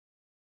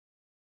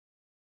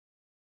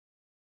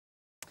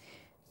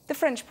The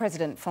French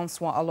President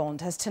Francois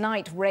Hollande has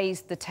tonight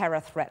raised the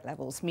terror threat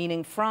levels,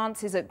 meaning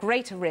France is at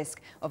greater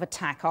risk of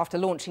attack after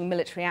launching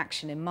military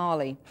action in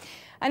Mali.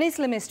 An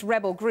Islamist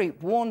rebel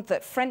group warned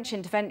that French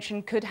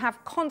intervention could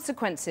have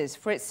consequences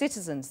for its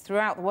citizens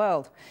throughout the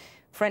world.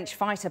 French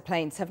fighter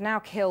planes have now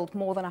killed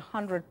more than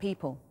 100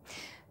 people.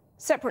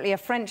 Separately, a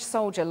French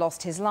soldier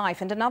lost his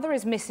life and another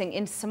is missing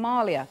in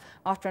Somalia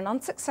after an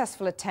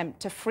unsuccessful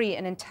attempt to free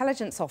an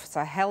intelligence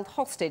officer held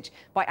hostage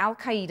by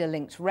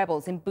al-Qaeda-linked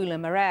rebels in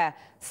Boulemerer,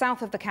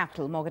 south of the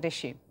capital,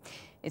 Mogadishu.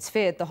 It's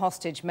feared the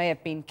hostage may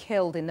have been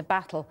killed in the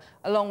battle,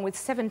 along with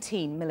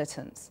 17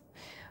 militants.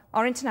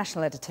 Our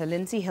international editor,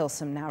 Lindsay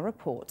Hilsum, now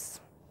reports.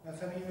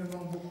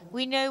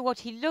 We know what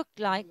he looked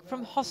like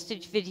from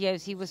hostage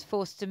videos he was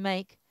forced to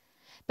make.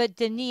 But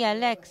Denis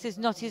Alex is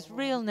not his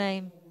real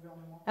name.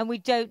 And we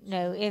don't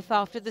know if,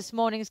 after this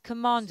morning's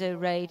commando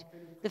raid,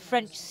 the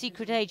French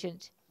secret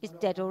agent is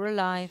dead or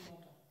alive.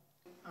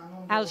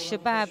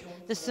 Al-Shabaab,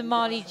 the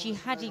Somali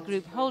jihadi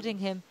group holding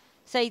him,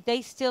 say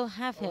they still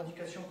have him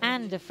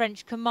and a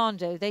French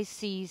commando they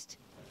seized.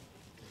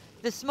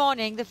 This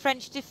morning, the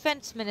French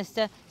defense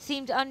minister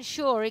seemed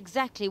unsure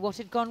exactly what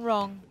had gone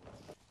wrong.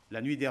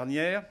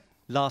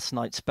 Last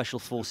night, special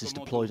forces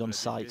deployed on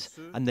site,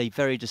 and they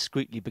very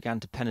discreetly began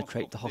to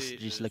penetrate the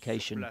hostages'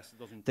 location.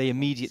 They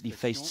immediately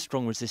faced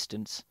strong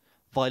resistance.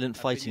 Violent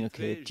fighting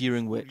occurred,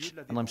 during which,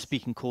 and I'm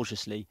speaking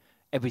cautiously,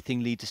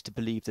 everything leads us to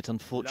believe that,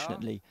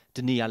 unfortunately,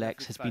 Denis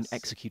Alex has been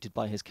executed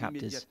by his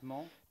captors.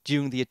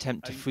 During the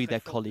attempt to free their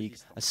colleague,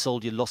 a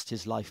soldier lost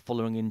his life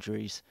following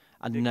injuries,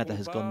 and another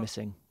has gone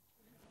missing.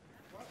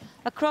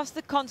 Across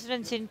the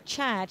continent in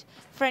Chad,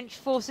 French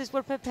forces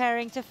were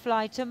preparing to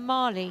fly to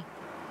Mali,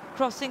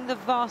 crossing the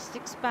vast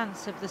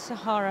expanse of the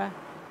Sahara.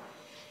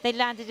 They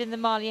landed in the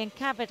Malian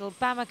capital,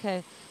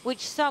 Bamako,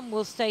 which some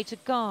will stay to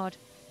guard,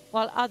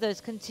 while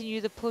others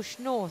continue the push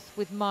north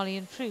with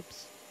Malian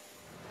troops.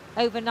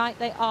 Overnight,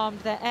 they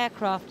armed their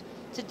aircraft.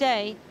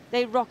 Today,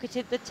 they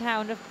rocketed the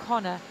town of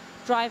Konna,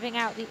 driving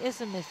out the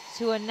Islamists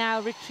who are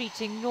now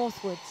retreating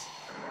northwards.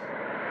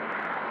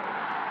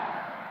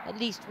 At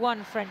least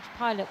one French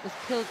pilot was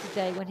killed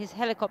today when his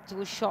helicopter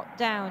was shot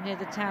down near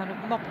the town of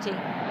Mopti.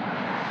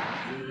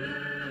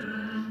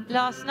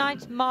 Last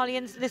night,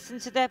 Malians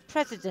listened to their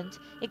president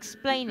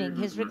explaining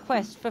his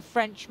request for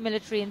French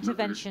military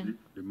intervention.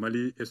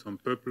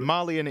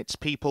 Mali and its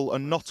people are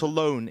not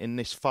alone in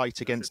this fight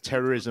against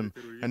terrorism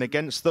and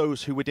against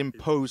those who would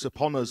impose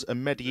upon us a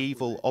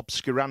medieval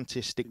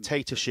obscurantist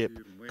dictatorship,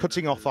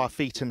 cutting off our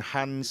feet and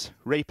hands,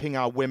 raping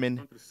our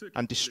women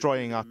and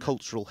destroying our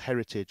cultural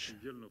heritage.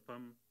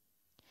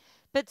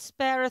 But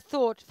spare a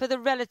thought for the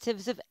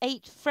relatives of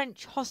 8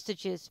 French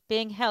hostages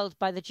being held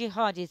by the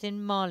jihadis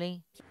in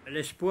Mali.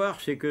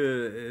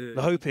 The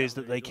hope is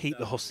that they keep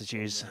the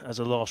hostages as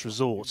a last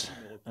resort,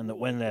 and that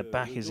when their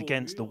back is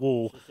against the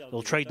wall,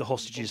 they'll trade the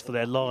hostages for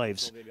their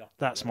lives.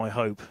 That's my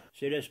hope.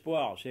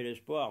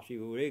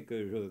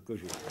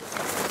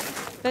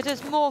 But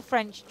as more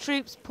French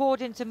troops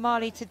poured into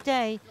Mali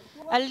today,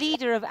 a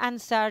leader of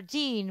Ansar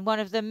Dine, one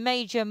of the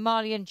major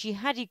Malian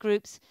jihadi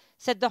groups,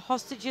 said the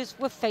hostages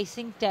were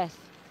facing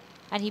death,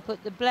 and he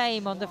put the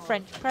blame on the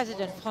French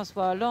President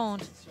Francois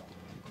Hollande.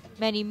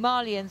 Many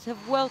Malians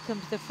have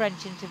welcomed the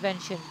French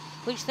intervention,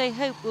 which they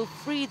hope will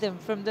free them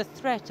from the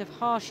threat of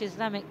harsh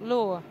Islamic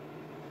law.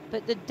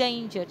 But the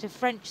danger to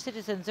French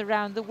citizens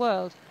around the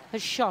world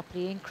has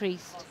sharply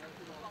increased.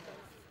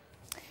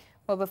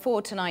 Well,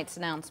 before tonight's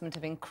announcement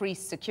of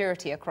increased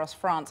security across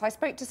France, I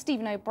spoke to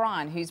Stephen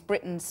O'Brien, who's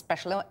Britain's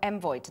special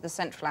envoy to the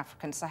Central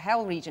African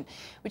Sahel region,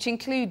 which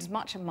includes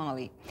much of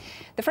Mali.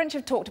 The French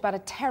have talked about a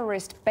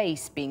terrorist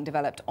base being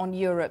developed on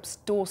Europe's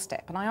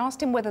doorstep, and I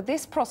asked him whether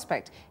this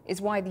prospect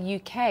is why the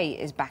UK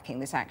is backing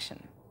this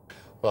action.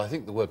 Well, I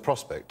think the word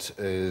prospect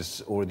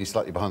is already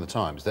slightly behind the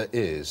times. There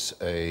is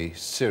a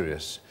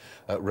serious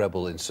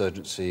rebel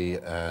insurgency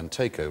and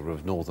takeover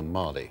of northern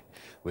Mali,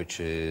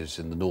 which is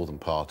in the northern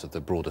part of the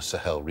broader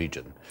Sahel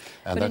region.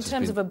 And but in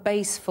terms of a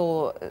base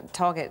for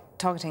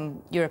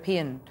targeting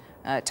European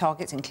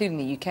targets, including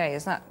the UK,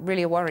 is that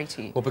really a worry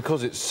to you? Well,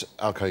 because it's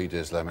al-Qaeda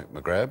Islamic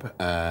Maghreb,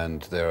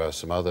 and there are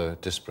some other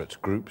disparate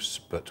groups,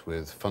 but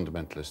with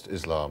fundamentalist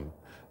Islam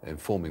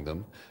informing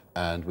them,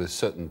 and with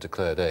certain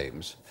declared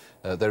aims,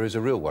 there is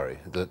a real worry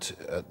that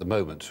at the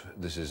moment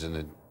this is an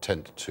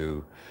intent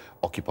to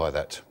occupy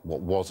that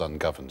what was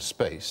ungoverned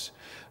space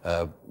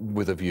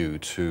with a view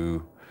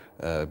to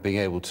being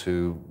able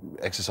to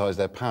exercise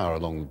their power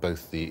along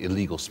both the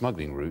illegal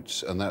smuggling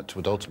routes, and that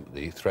would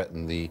ultimately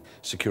threaten the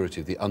security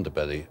of the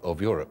underbelly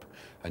of Europe.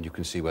 And you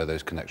can see where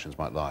those connections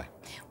might lie.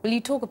 Well,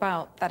 you talk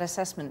about that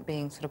assessment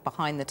being sort of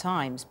behind the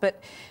times,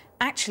 but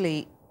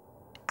actually,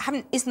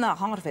 isn't that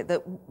heart of it,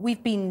 that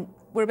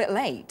we're a bit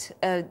late?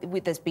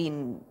 There's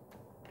been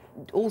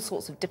all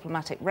sorts of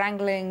diplomatic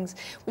wranglings.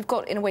 We've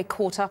got, in a way,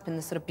 caught up in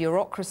the sort of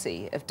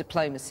bureaucracy of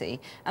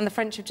diplomacy, and the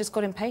French have just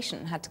got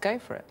impatient and had to go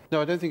for it.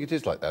 No, I don't think it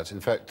is like that.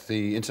 In fact,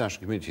 the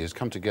international community has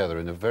come together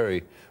in a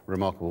very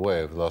remarkable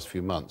way over the last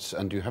few months,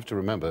 and you have to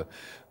remember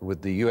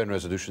with the UN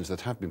resolutions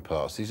that have been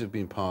passed, these have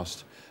been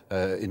passed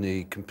in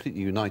a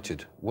completely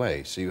united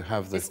way. So you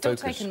have the It's still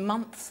focus... taken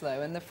months,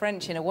 though, and the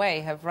French, in a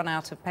way, have run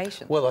out of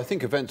patience. Well, I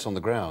think events on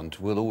the ground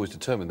will always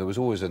determine. There was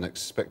always an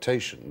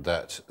expectation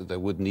that there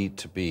would need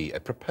to be a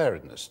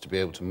preparedness to be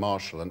able to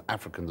marshal an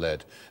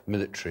African-led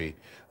military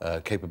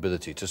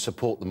capability to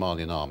support the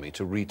Malian army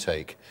to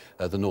retake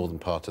the northern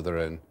part of their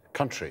own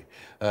country.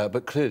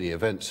 But clearly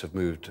events have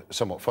moved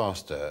somewhat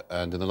faster,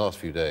 and in the last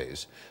few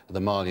days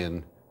the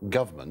Malian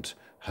government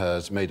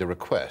has made a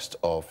request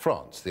of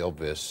France, the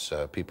obvious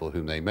people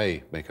whom they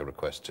may make a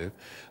request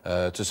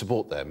to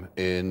support them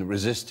in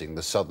resisting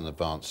the southern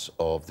advance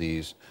of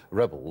these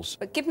rebels.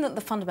 But given that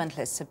the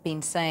fundamentalists have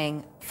been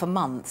saying for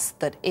months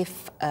that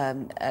if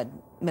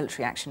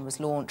military action was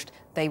launched,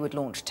 they would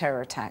launch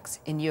terror attacks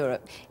in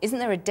Europe, isn't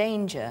there a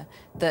danger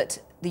that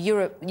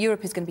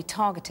Europe is going to be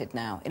targeted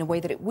now in a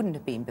way that it wouldn't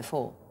have been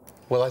before?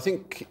 Well, I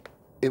think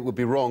it would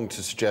be wrong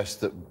to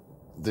suggest that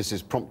this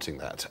is prompting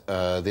that.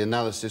 The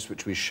analysis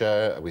which we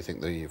share, we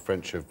think the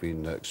French have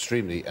been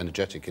extremely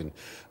energetic in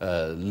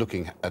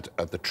looking at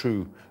the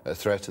true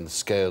threat and the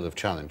scale of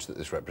challenge that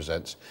this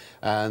represents.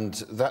 And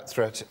that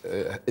threat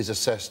is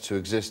assessed to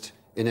exist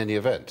in any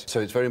event. So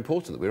it's very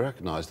important that we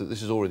recognise that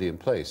this is already in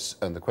place.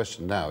 And the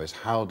question now is,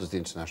 how does the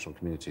international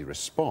community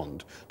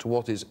respond to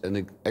what is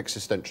an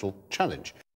existential challenge?